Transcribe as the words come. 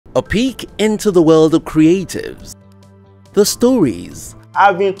A peek into the world of creatives. The stories.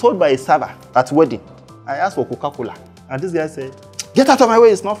 I've been told by a server at wedding, I asked for Coca-Cola, and this guy said, "Get out of my way,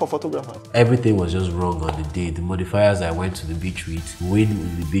 it's not for photographers." Everything was just wrong on the day. The modifiers I went to the beach with, wind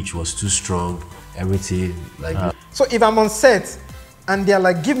in the beach was too strong, everything like that. So if I'm on set and they're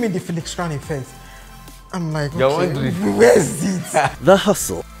like, give me the Felix Crown effect, I'm like, okay, where's it? The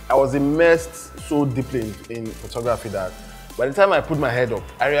hustle. I was immersed so deeply in photography that by the time I put my head up,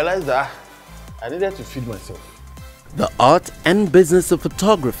 I realized that I needed to feed myself. The art and business of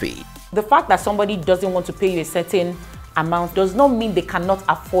photography. The fact that somebody doesn't want to pay you a certain amount does not mean they cannot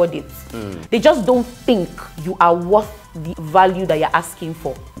afford it. They just don't think you are worth the value that you're asking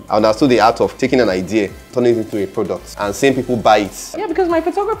for. I understood the art of taking an idea, turning it into a product, and seeing people buy it. Yeah, because my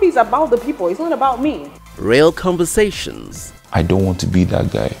photography is about the people, it's not about me. Real conversations. I don't want to be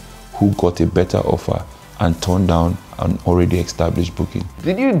that guy who got a better offer and turned down an already established booking.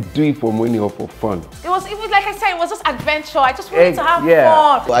 Did you do it for money or for fun? It was like I said, it was just adventure. I just wanted to have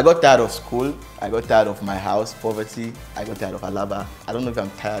fun. So I got tired of school. I got tired of my house, poverty. I got tired of Alaba. I don't know if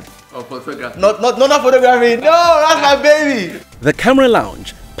I'm tired. Of photography? Not photography. No, that's my baby. The Camera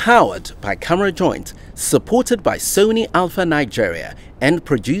Lounge, powered by Camera Joint, supported by Sony Alpha Nigeria, and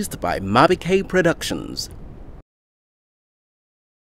produced by Mabike Productions.